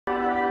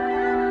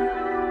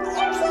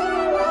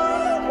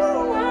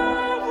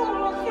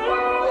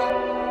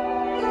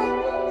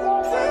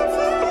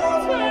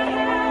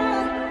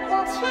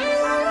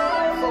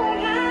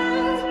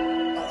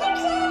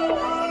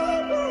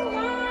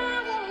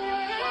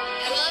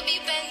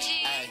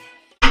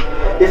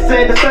It's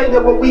sad to say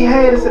that what we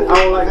had is. I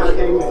don't like how it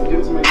came in. Give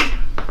it to me.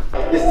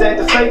 It's sad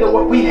to say that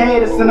what we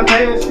had is in the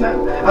past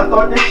now. I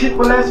thought that shit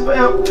would last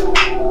forever.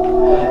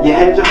 You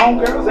had your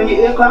homegirls and your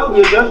ear cloud,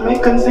 your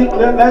judgment couldn't see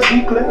clear. Let's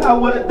be clear, I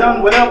would have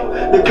done whatever.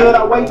 The good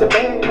outweighed the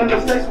bad, and the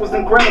sex was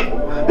incredible.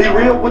 Be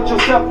real with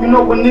yourself, you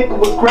know when nigga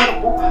was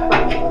credible.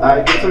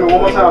 Alright, get to me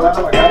one more time. That's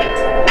how I got it.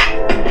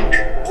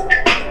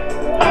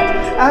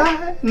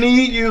 I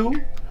need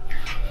you.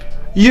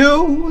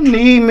 You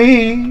need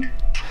me.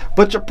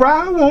 But your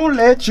pride won't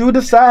let you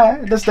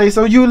decide to stay,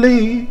 so you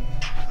leave.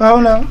 Oh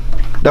no.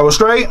 That was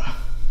straight?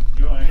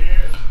 You wanna hear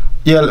it?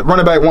 Yeah, run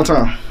it back one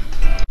time.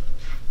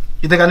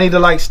 You think I need to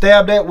like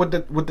stab that with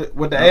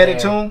the added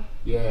tune?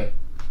 Yeah.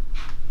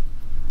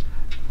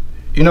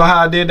 You know how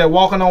I did that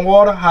walking on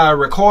water? How I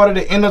recorded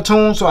it in the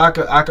tune so I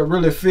could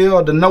really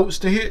feel the notes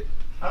to hit?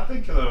 I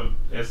think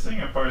it's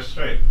singing first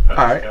straight. I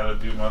just gotta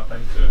do my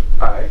thing to it.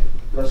 Alright,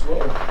 let's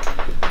roll.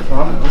 So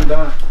I'm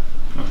done.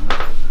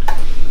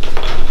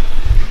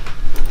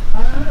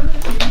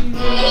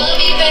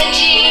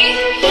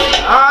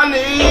 I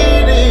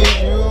needed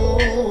you,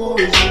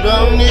 but you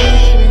don't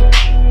need me.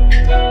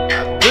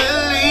 I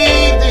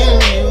believed in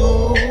you,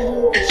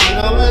 but you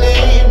don't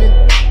believe me.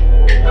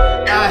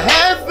 I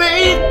had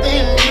faith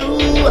in you,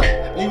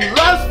 you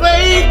lost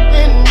faith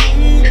in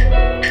me.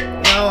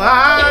 Now I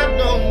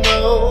don't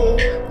know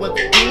what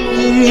to do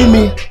with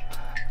me.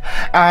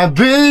 I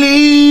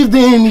believed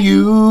in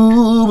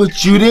you,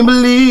 but you didn't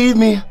believe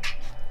me.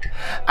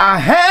 I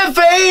had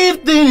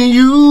faith in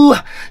you.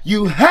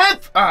 You had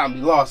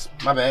you lost.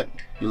 My bad.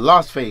 You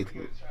lost faith.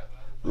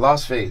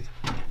 Lost faith.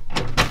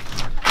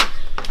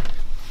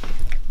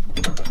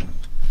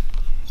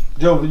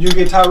 Joe, did you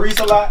get Tyrese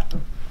a lot?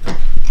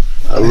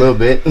 A little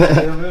bit. I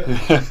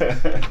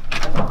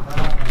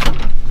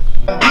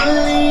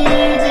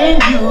believed in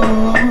you,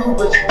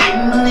 but you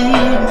didn't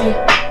believe me.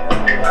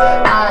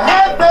 I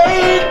had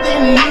faith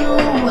in you.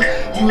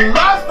 You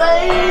lost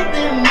faith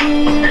in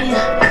me.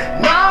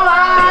 Now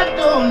I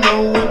don't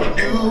know what to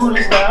do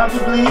to stop the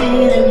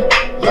bleeding.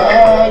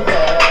 Yeah,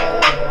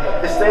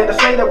 yeah. It's sad to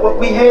say that what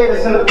we had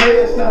is in the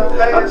past now.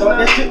 I thought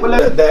this shit would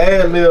let the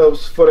ad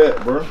libs for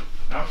that, bro.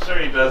 I'm sure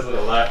he does it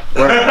a lot.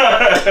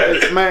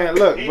 Right. Man,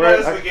 look,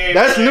 bro.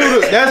 That's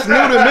new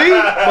to me,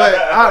 but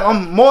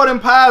I'm more than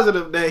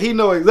positive that he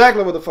know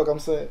exactly what the fuck I'm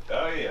saying.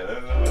 Oh yeah.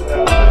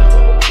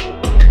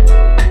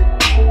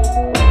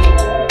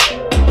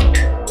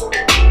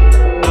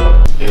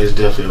 It's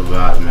definitely a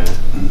vibe, man.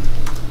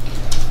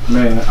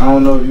 Man, I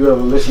don't know if you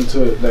ever listened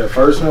to it. That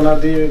first one I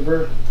did,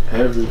 bro.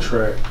 Every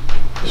track,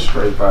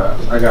 straight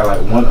vibes. I got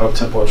like one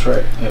up-tempo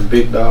track and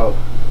Big Dog.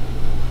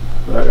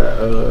 But I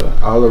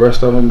got all the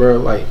rest of them, bro.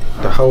 Like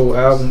the whole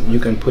album, you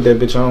can put that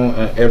bitch on,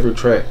 and every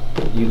track,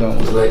 you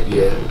don't let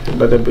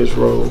that bitch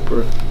roll,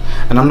 bro.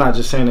 And I'm not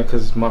just saying it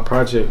because it's my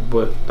project,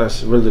 but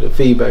that's really the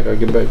feedback I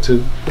get back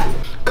to.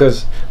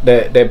 Cause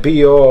that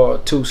BR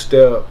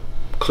two-step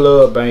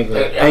club banger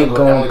ain't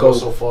gonna go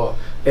so far.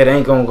 It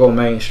ain't gonna go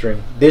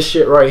mainstream. This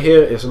shit right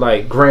here is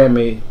like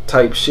Grammy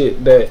type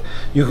shit that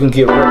you can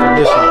get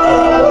recognition for.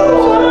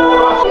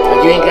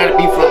 You ain't gotta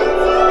be from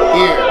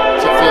here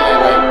to feel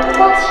it.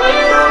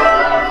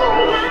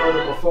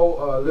 Like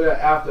before, a little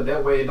after,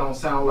 that way it don't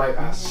sound like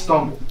I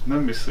stumbled.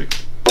 Let me see.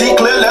 Be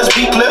clear, let's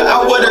be clear.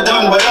 I would have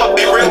done without.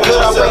 Be real with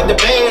yourself. I played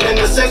the band and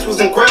the sex was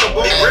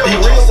incredible. Be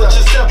real with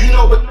yourself. You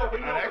know, but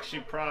I'd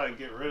actually probably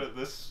get rid of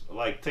this.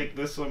 Like take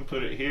this one,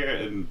 put it here,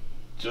 and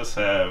just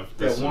have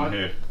this one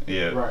here.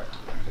 Yeah. Right.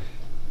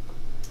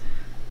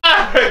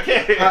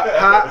 Okay.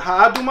 How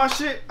I do my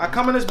shit, I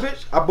come in this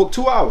bitch, I book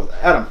 2 hours.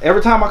 Adam,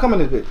 every time I come in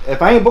this bitch,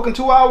 if I ain't booking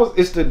 2 hours,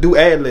 it's to do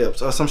ad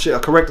libs or some shit, or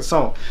correct a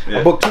song. Yeah.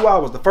 I book 2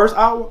 hours. The first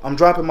hour, I'm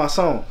dropping my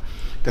song.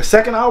 The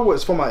second hour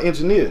is for my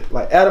engineer.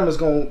 Like Adam is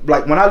gonna,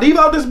 like when I leave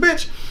out this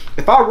bitch,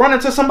 if I run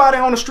into somebody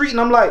on the street and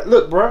I'm like,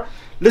 look, bro,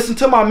 listen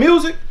to my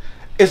music,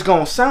 it's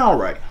gonna sound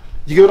right.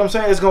 You get what I'm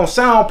saying? It's gonna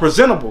sound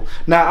presentable.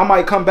 Now I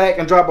might come back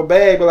and drop a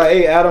bag, be like,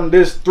 hey Adam,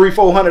 this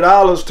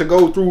 $300-400 to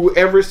go through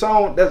every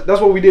song. That's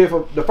what we did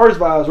for the first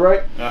vibes,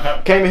 right?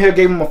 Came in here,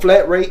 gave him a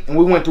flat rate, and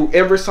we went through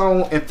every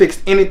song and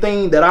fixed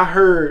anything that I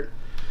heard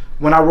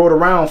when I rode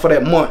around for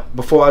that month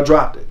before I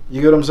dropped it.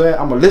 You get what I'm saying?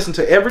 I'm gonna listen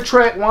to every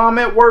track while I'm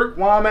at work,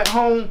 while I'm at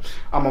home.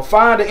 I'm gonna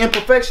find the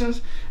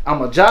imperfections. I'm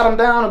gonna jot them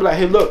down and be like,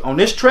 hey look, on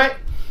this track,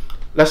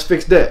 let's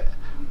fix that.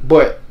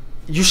 But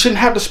you shouldn't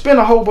have to spend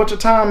a whole bunch of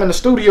time in the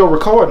studio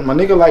recording, my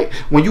nigga. Like,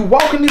 when you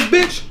walk in this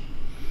bitch,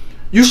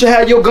 you should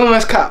have your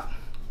guns cocked.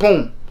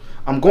 Boom.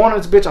 I'm going in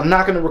this bitch, I'm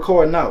knocking the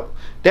recording out.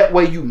 That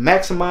way you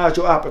maximize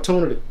your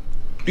opportunity.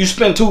 You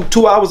spend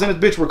two hours in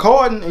this bitch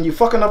recording and you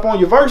fucking up on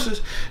your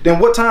verses, then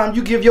what time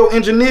you give your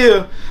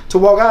engineer to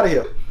walk out of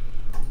here?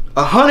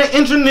 100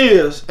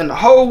 engineers in the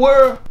whole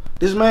world,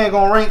 this man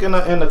gonna rank in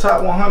the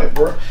top 100,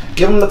 bro.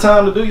 Give him the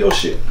time to do your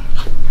shit.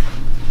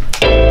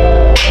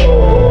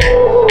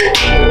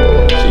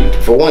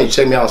 For one, you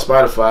check me out on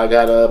Spotify. I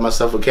got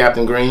myself with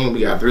Captain Green.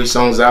 We got 3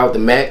 songs out. The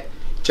Mac.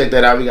 Check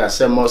that out. We got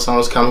 7 more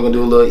songs coming. We're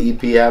gonna do a little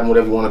EP album,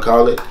 whatever you want to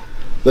call it.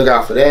 Look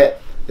out for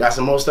that. Got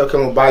some more stuff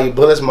coming with Buy Your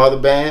Bullets, my other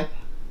band.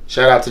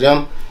 Shout out to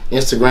them.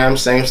 Instagram,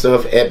 same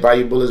stuff, at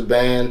Bayou Bullets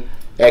Band,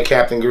 at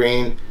Captain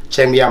Green.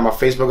 Check me out, my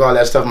Facebook, all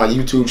that stuff, my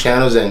YouTube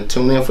channels, and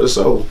tune in for the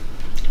soul.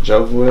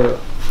 Jovin Webb.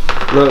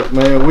 Look,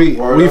 man, we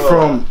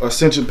from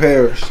Ascension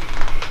Parish,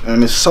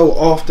 and it's so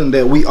often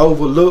that we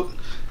overlook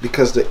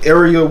because the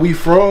area we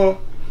from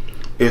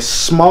is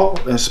small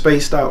and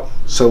spaced out.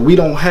 So we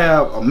don't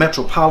have a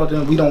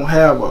metropolitan, we don't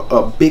have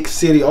a big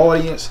city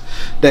audience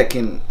that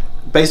can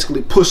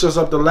basically push us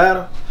up the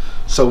ladder.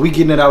 So we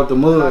getting it out the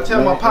mud. I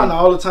tell my partner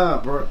all the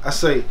time, bro, I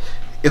say,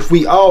 if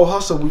we all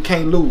hustle, we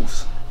can't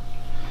lose.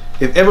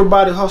 If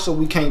everybody hustle,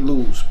 we can't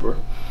lose, bro.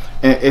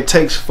 And it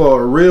takes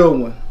for a real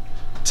one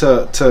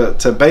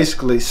to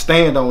basically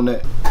stand on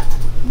that.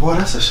 Boy,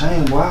 that's a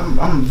shame, boy.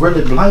 I'm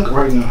really blank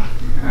right now.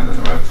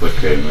 That's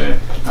okay, man.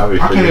 I be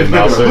forgetting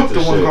all sorts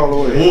of shit.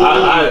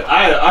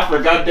 I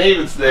forgot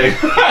David's name.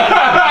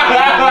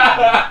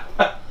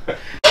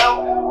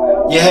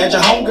 You had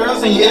your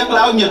homegirls and you act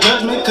loud in your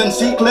judgment. Couldn't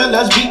see clear,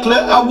 let's be clear.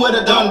 I would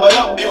have done, but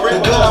the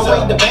good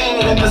outweighed the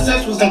bad and the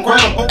sex was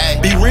incredible.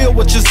 Be real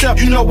with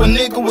yourself, you know a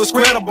nigga was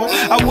credible.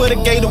 I would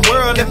have gave the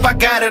world if I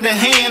got it in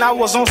hand. I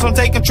was on some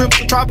taking trips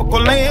to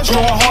tropical lands,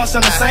 throwing hearts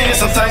in the sand.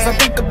 Sometimes I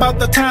think about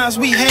the times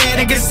we had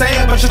and get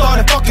sad, but you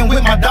started fucking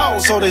with my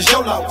dog, so that's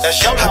your loss.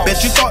 I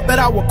bet you thought that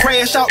I would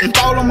crash out and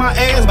fall on my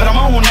ass, but I'm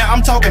on now,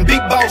 I'm talking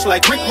big boss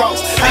like Rick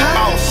Ross. Big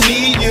boss.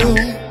 Need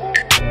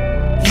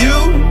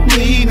you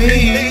need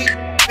me.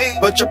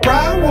 But your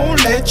pride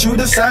won't let you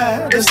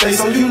decide to stay,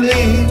 so you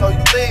leave. Oh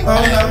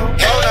no.